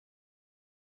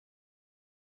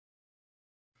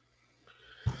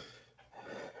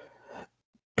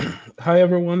Hi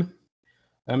everyone,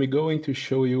 I'm going to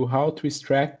show you how to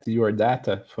extract your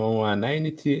data from a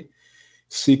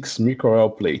 96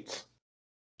 micro-plate.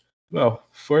 Well,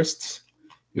 first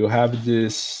you have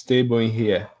this table in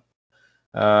here.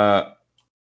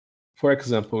 For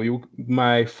example, you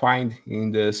might find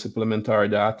in the supplementary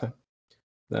data,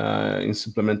 in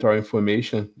supplementary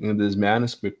information in this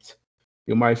manuscript,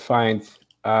 you might find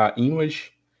an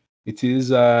image. It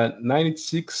is a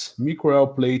 96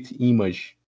 micro-plate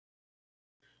image.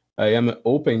 I am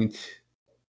opening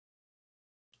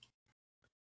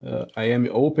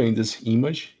this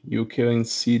image. You can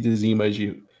see this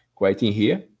image right in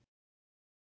here.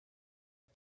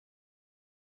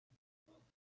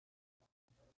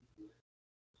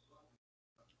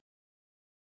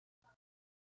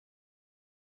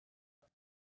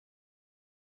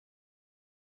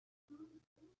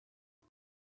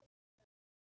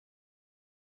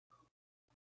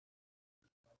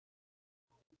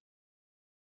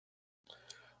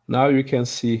 Now you can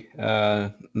see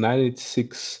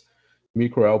 96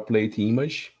 micro-plate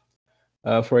image.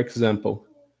 For example,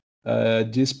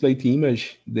 this plate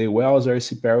image, the wells are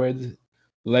separated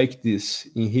like this.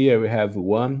 In here we have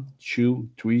 1, 2,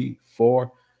 3,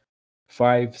 4,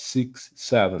 5, 6,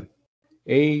 7.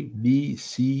 A, B,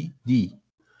 C, D.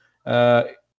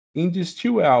 In these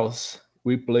two wells,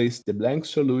 we place the blank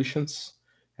solutions,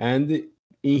 and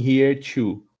in here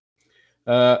too.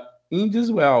 In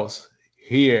these wells,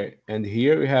 here and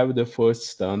here, we have the first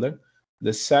standard,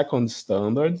 the second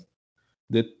standard,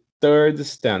 the third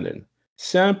standard.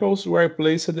 Samples were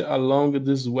placed along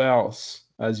these wells,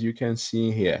 as you can see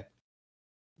in here.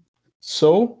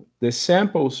 So the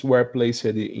samples were placed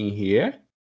in here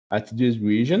at this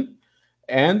region,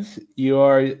 and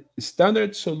your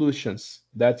standard solutions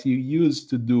that you use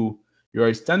to do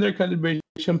your standard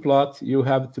calibration plot, you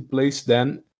have to place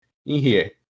them in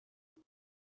here.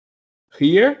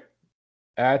 Here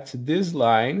at these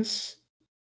lines,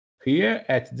 you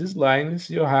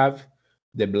have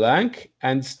the blank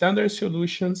and standard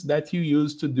solutions that you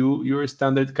use to do your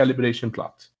standard calibration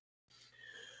plot.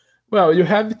 Well, you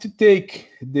have to take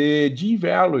the G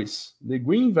values, the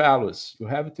green values. You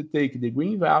have to take the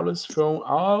green values from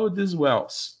all these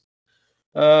wells.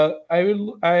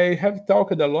 I have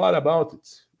talked a lot about it.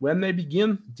 When I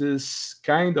begin this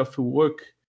kind of work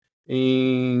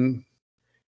in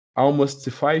almost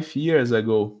 5 years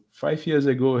ago, I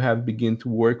have begun to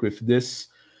work with this.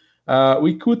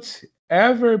 We could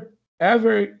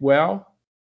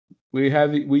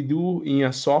we do in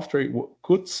a software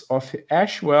cuts of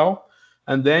ash well,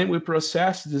 and then we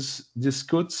process these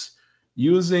cuts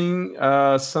using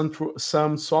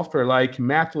some software like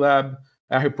MATLAB,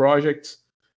 RProject,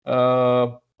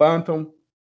 Python.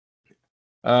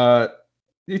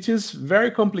 It is very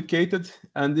complicated,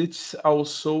 and it's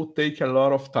also take a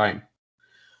lot of time.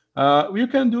 You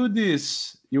can do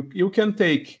this. You can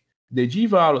take the G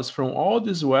values from all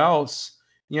these wells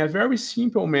in a very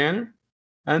simple manner,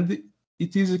 and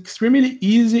it is extremely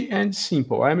easy and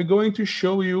simple. I'm going to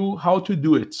show you how to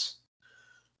do it.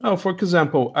 Now, for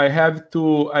example, I have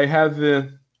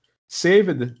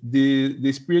saved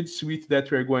the Spirit suite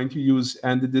that we're going to use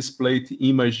and the displayed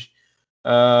image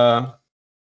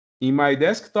in my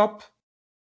desktop,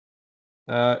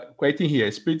 right in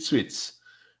here, Spirit suites.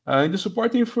 In the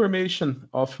support information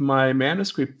of my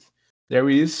manuscript, there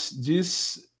is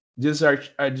this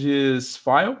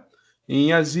file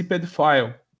in a zipped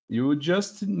file. You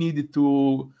just need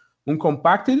to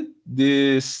uncompact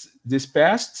this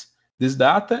past, this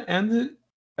data, and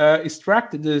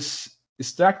extract this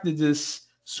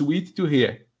suite to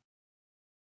here.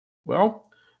 Well,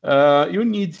 you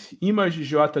need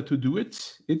ImageJ to do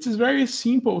it. It is very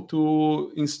simple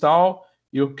to install.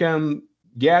 You can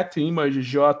get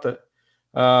ImageJ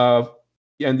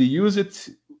and use it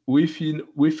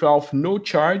without no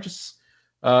charges.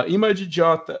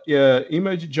 ImageJ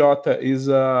is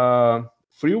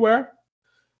freeware,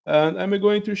 and I'm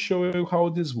going to show you how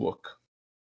this works.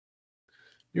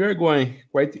 You are going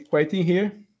right in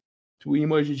here to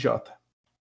ImageJ.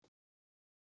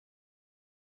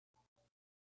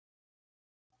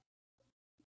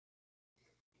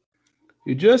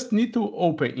 You just need to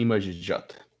open ImageJ.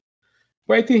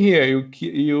 Right in here,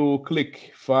 you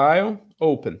click File,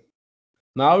 Open.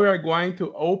 Now we are going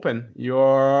to open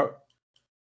your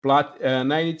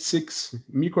 96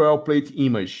 micro-plate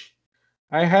image.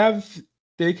 I have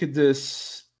taken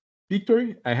this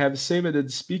picture. I have saved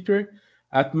this picture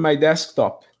at my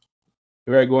desktop.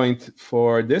 We are going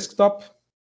for desktop.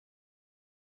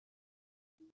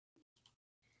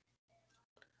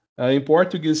 In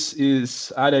Portuguese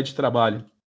is área de trabalho.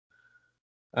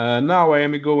 Now I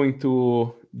am going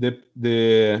to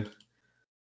the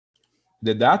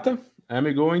the data.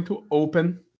 I'm going to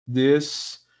open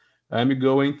this. I'm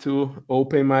going to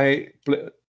open my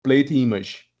plate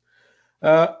image.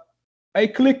 I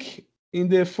click in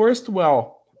the first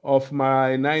well of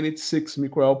my 986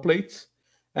 micro plate,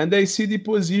 and I see the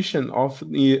position of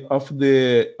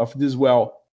this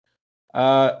well.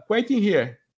 Quite in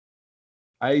here,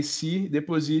 I see the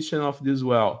position of this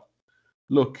well.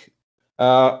 Look,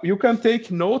 you can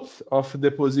take note of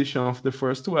the position of the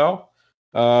first well.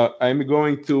 I'm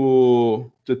going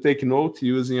to take note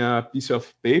using a piece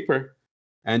of paper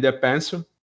and a pencil.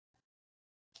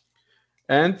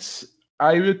 And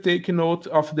I will take note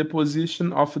of the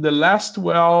position of the last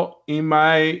well in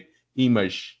my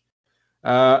image.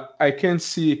 I can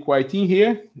see quite in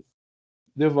here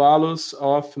the values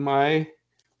of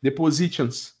the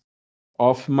positions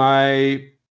of my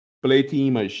plate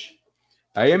image.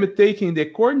 I am taking the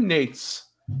coordinates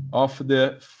of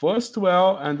the first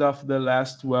well and of the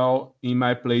last well in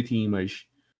my plate image.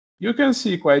 You can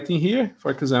see quite in here,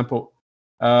 for example,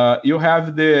 you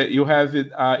have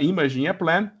image in a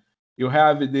plan. You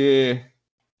have the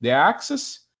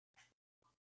axis.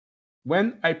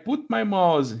 When I put my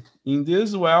mouse in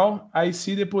this well, I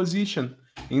see the position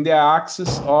in the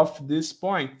axis of this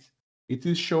point. It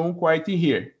is shown quite in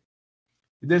here.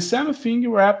 The same thing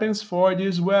happens for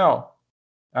this well,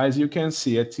 as you can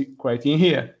see it quite in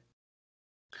here.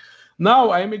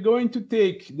 Now I'm going to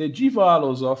take the G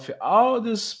values of all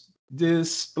these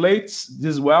plates,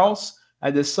 these wells,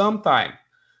 at the same time.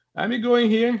 I'm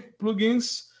going here,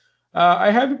 plugins.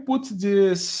 I have put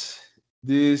this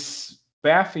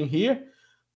path in here,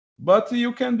 but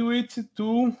you can do it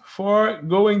too for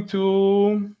going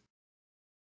to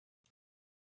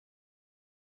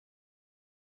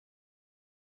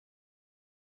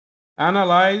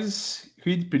analyze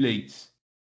ReadPlate.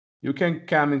 You can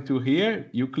come into here,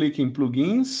 you click in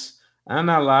plugins,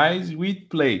 analyze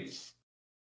ReadPlate.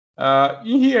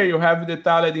 In here, you have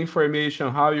detailed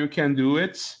information how you can do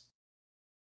it.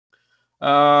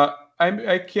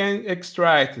 I can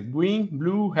extract green,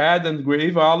 blue, red, and gray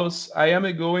values. I am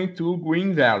going to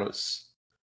green values.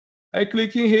 I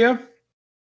click in here.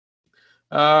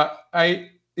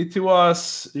 It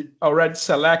was already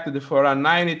selected for a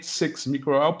 96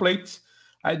 micro plate.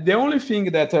 The only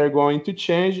thing that I'm going to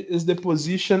change is the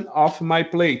position of my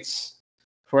plates.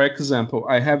 For example,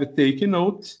 I have taken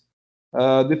note.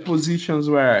 The positions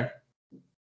were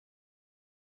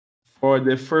for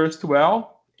the first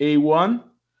well, A1,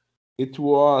 it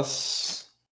was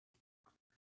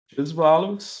these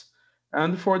values.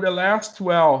 And for the last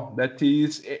well, that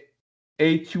is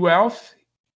A12,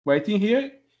 right in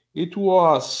here, it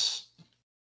was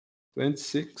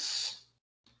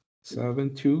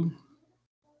 26.72.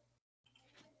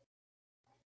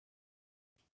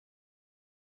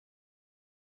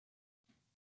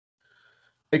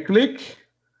 I click.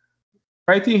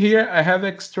 Right in here, I have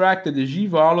extracted the G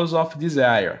values of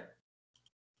desire.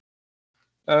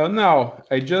 Now,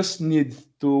 I just need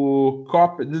to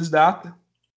copy this data.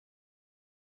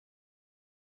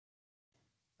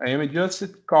 I am just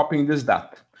copying this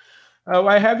data.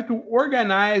 I have to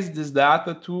organize this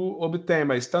data to obtain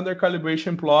my standard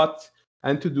calibration plot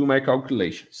and to do my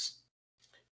calculations.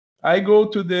 I go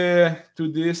to this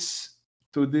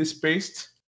paste,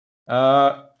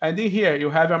 and in here you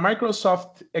have a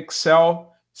Microsoft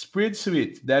Excel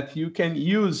spreadsheet that you can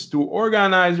use to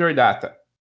organize your data.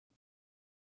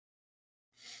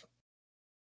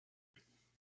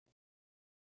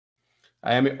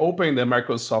 I am opening the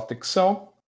Microsoft Excel.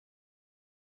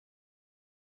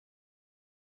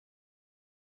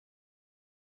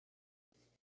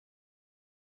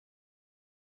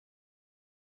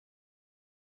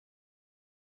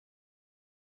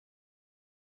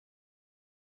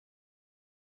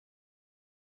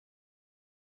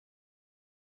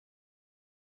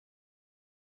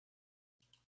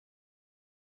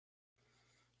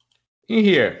 In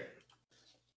here,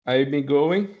 I've been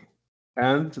going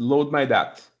and load my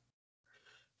data.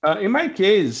 In my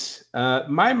case,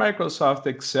 my Microsoft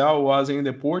Excel was in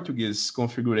the Portuguese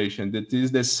configuration. That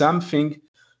is the same thing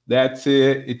that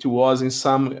it was in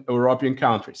some European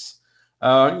countries.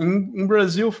 In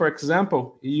Brazil, for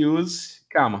example, you use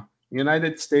comma.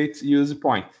 United States use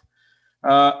point.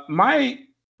 My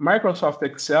Microsoft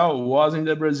Excel was in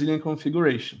the Brazilian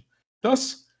configuration.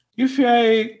 Thus, if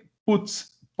I put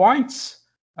points,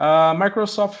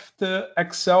 Microsoft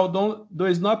Excel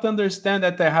does not understand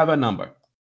that I have a number.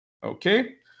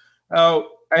 Okay, I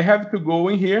have to go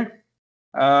in here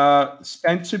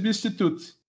and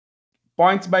substitute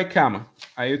points by comma.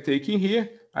 I will take in here,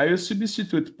 I will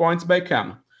substitute points by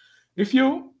comma. If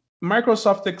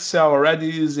Microsoft Excel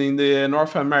already is in the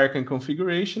North American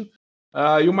configuration,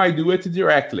 you might do it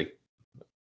directly.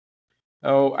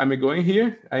 Oh, I'm going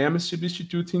here. I am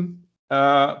substituting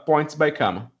points by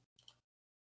comma.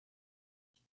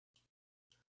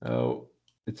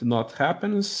 It not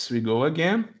happens. We go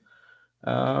again.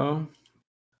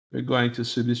 We're going to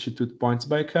substitute points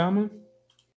by comma.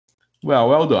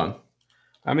 Well done.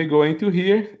 I'm going to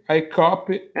here. I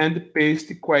copy and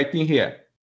paste quite in here.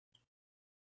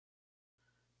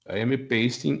 I am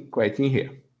pasting quite in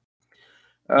here.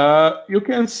 You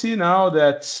can see now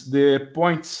that the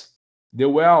points, the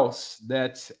wells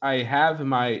that I have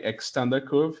my extender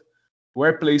curve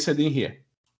were placed in here.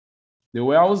 The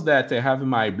wells that I have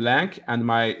my blank and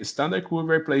my standard curve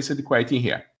were placed quite in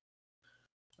here.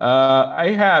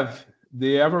 I have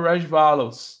the average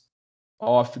values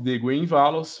of the green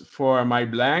values for my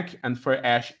blank and for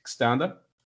ash extender.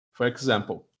 For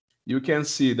example, you can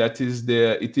see that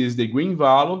it is the green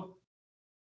value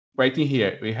right in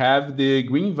here. We have the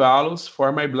green values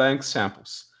for my blank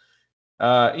samples.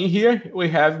 In here, we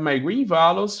have my green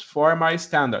values for my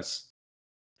standards.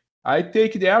 I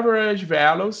take the average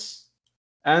values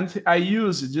and I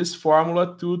use this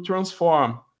formula to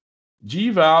transform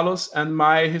G values and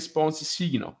my response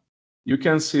signal. You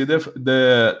can see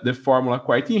the formula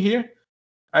quite in here.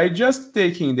 I just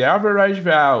taking the average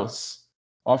values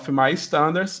of my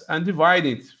standards and divide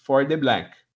it for the blank.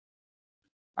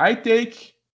 I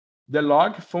take the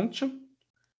log function.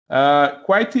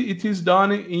 It is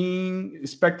done in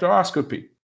spectroscopy,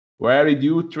 where we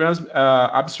do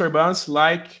absorbance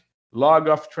like log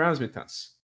of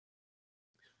transmittance.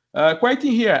 Quite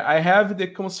in here, I have the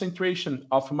concentration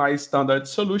of my standard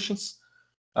solutions.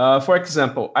 For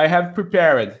example, I have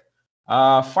prepared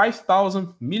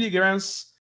 5,000 milligrams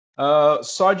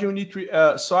sodium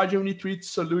nitrite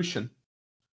solution.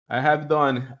 I have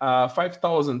done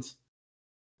 5,000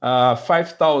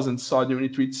 sodium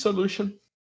nitrite solution.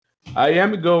 I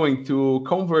am going to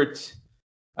convert.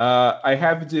 I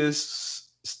have this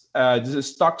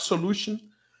stock solution,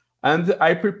 and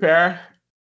I prepare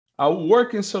a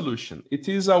working solution. It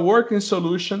is a working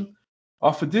solution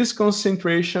of this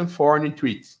concentration for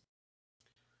nitrite.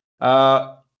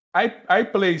 I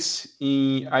place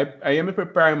in. I am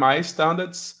preparing my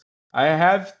standards. I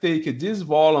have taken these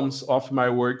volumes of my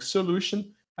work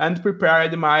solution and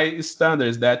prepared my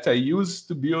standards that I use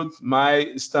to build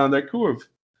my standard curve.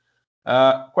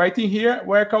 Quite in here,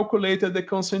 where I calculated the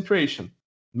concentration.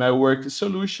 My work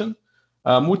solution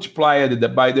multiplied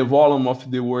by the volume of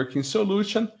the working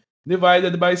solution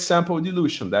divided by sample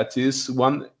dilution, that is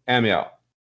 1 ml,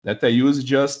 that I use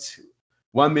just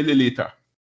 1 milliliter.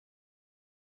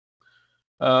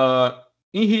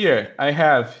 In here, I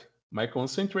have my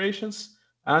concentrations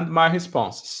and my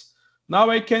responses. Now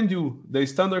I can do the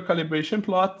standard calibration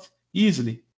plot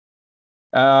easily.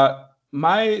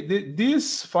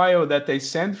 This file that I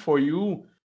sent for you,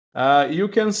 you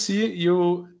can see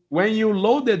when you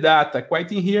load the data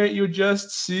quite in here, you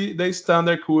just see the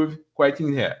standard curve quite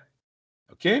in here.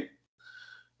 Okay.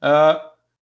 The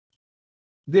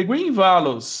green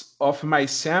values of my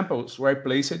samples were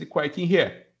placed quite in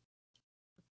here.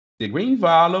 The green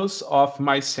values of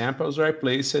my samples were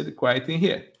placed quite in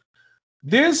here.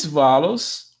 These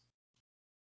values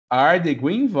are the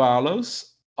green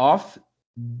values of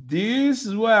these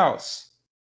wells.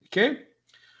 Okay.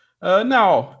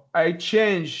 Now I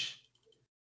change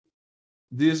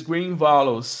these green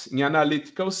values in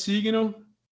analytical signal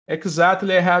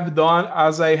exactly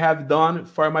as I have done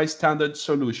for my standard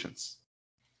solutions.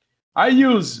 I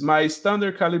use my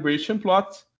standard calibration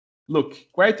plot. Look,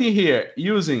 quite in here,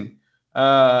 using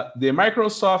the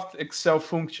Microsoft Excel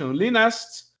function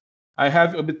linest, I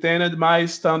have obtained my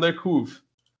standard curve.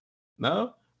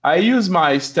 Now, I use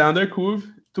my standard curve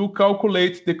to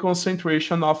calculate the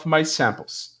concentration of my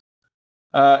samples.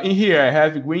 In here, I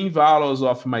have green values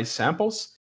of my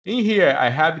samples. In here, I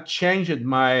have changed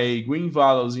my green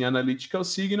values in analytical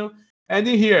signal. And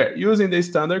in here, using the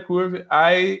standard curve,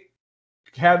 I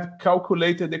have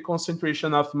calculated the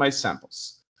concentration of my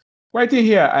samples. Right in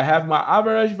here, I have my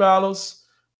average values,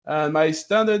 my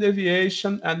standard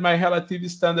deviation, and my relative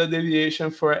standard deviation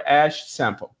for ash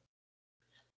sample.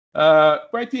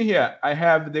 Right in here, I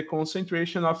have the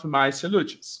concentration of my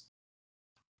solutions.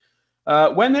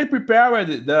 When I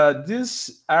prepared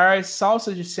these are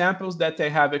sausage samples that I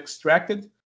have extracted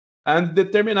and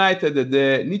determined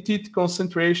the nitrite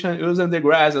concentration using the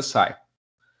grass assay.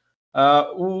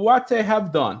 What I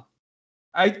have done,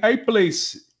 I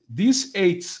place these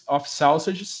 8 of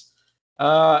sausages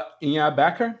in a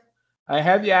beaker. I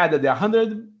have added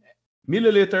 100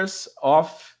 milliliters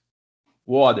of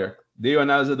water,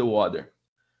 deionized water.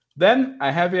 Then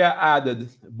I have added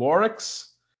borax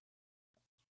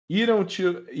iron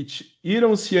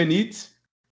cyanide,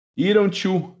 iron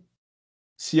 2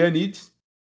 cyanide,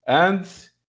 and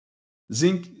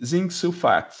zinc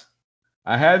sulfate.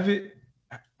 I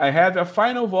have a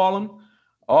final volume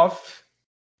of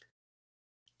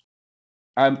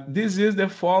this is the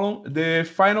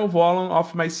final volume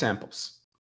of my samples.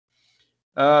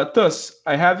 Thus,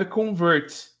 I have a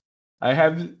convert. I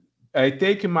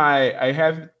take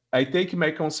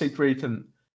my concentration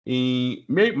in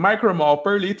micromole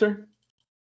per liter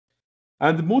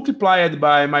and multiply it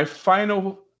by my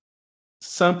final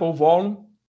sample volume.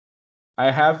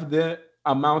 I have the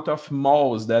amount of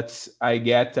moles that I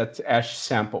get at each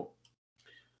sample.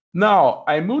 Now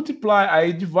I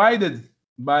divided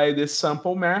by the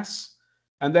sample mass,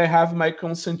 and I have my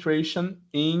concentration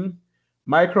in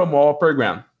micromole per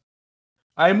gram.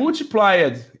 I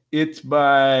multiplied it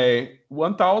by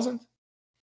 1000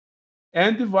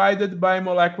 and divided by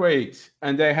molecular weight,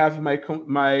 and I have my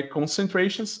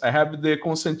concentrations. I have the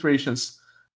concentrations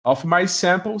of my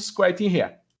samples quite in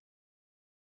here.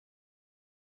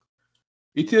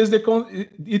 It is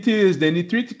the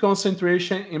nitrite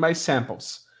concentration in my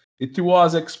samples. It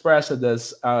was expressed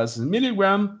as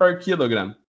milligram per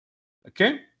kilogram.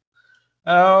 Okay.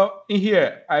 In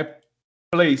here, I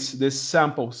place the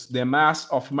samples, the mass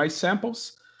of my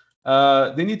samples,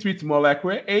 the nitrite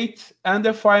molecular weight, and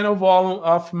the final volume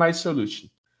of my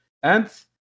solution. And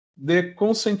the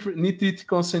nitrite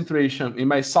concentration in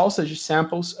my sausage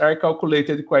samples are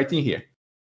calculated quite in here.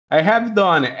 I have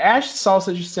done ash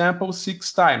sausage sample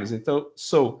 6 times,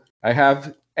 so I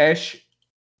have ash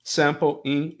sample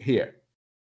in here.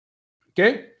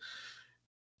 Okay?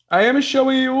 I am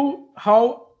showing you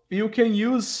how you can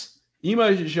use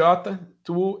ImageJ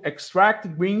to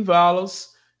extract green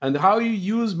values and how you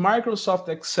use Microsoft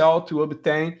Excel to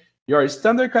obtain your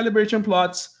standard calibration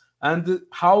plots, and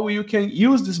how you can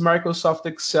use this Microsoft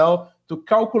Excel to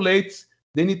calculate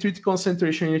the nitrite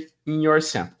concentration in your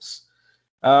samples.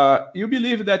 You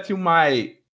believe that you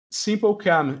might simple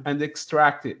come and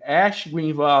extract the ash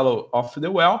green value of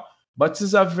the well, but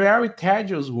it's a very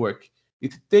tedious work.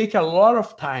 It takes a lot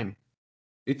of time.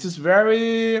 It is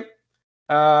very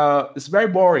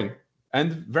boring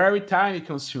and very time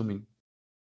consuming.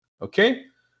 Okay?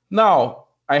 Now,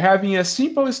 I have in a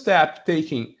simple step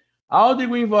taking all the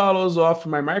green values of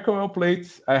my microwell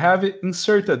plate. I have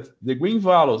inserted the green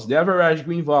values, the average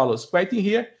green values right in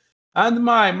here, and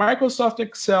my Microsoft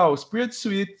Excel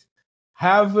spreadsheet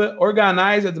have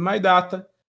organized my data,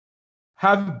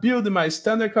 have built my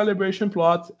standard calibration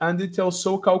plot, and it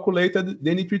also calculated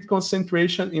the nitrite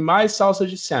concentration in my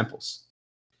sausage samples.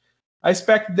 I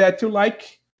expect that you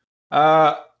like.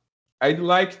 I'd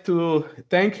like to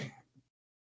thank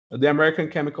the American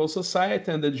Chemical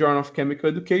Society and the Journal of Chemical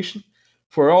Education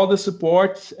for all the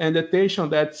support and attention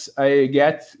that I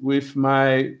get with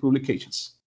my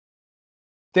publications.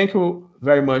 Thank you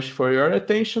very much for your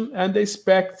attention, and I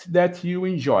expect that you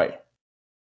enjoy.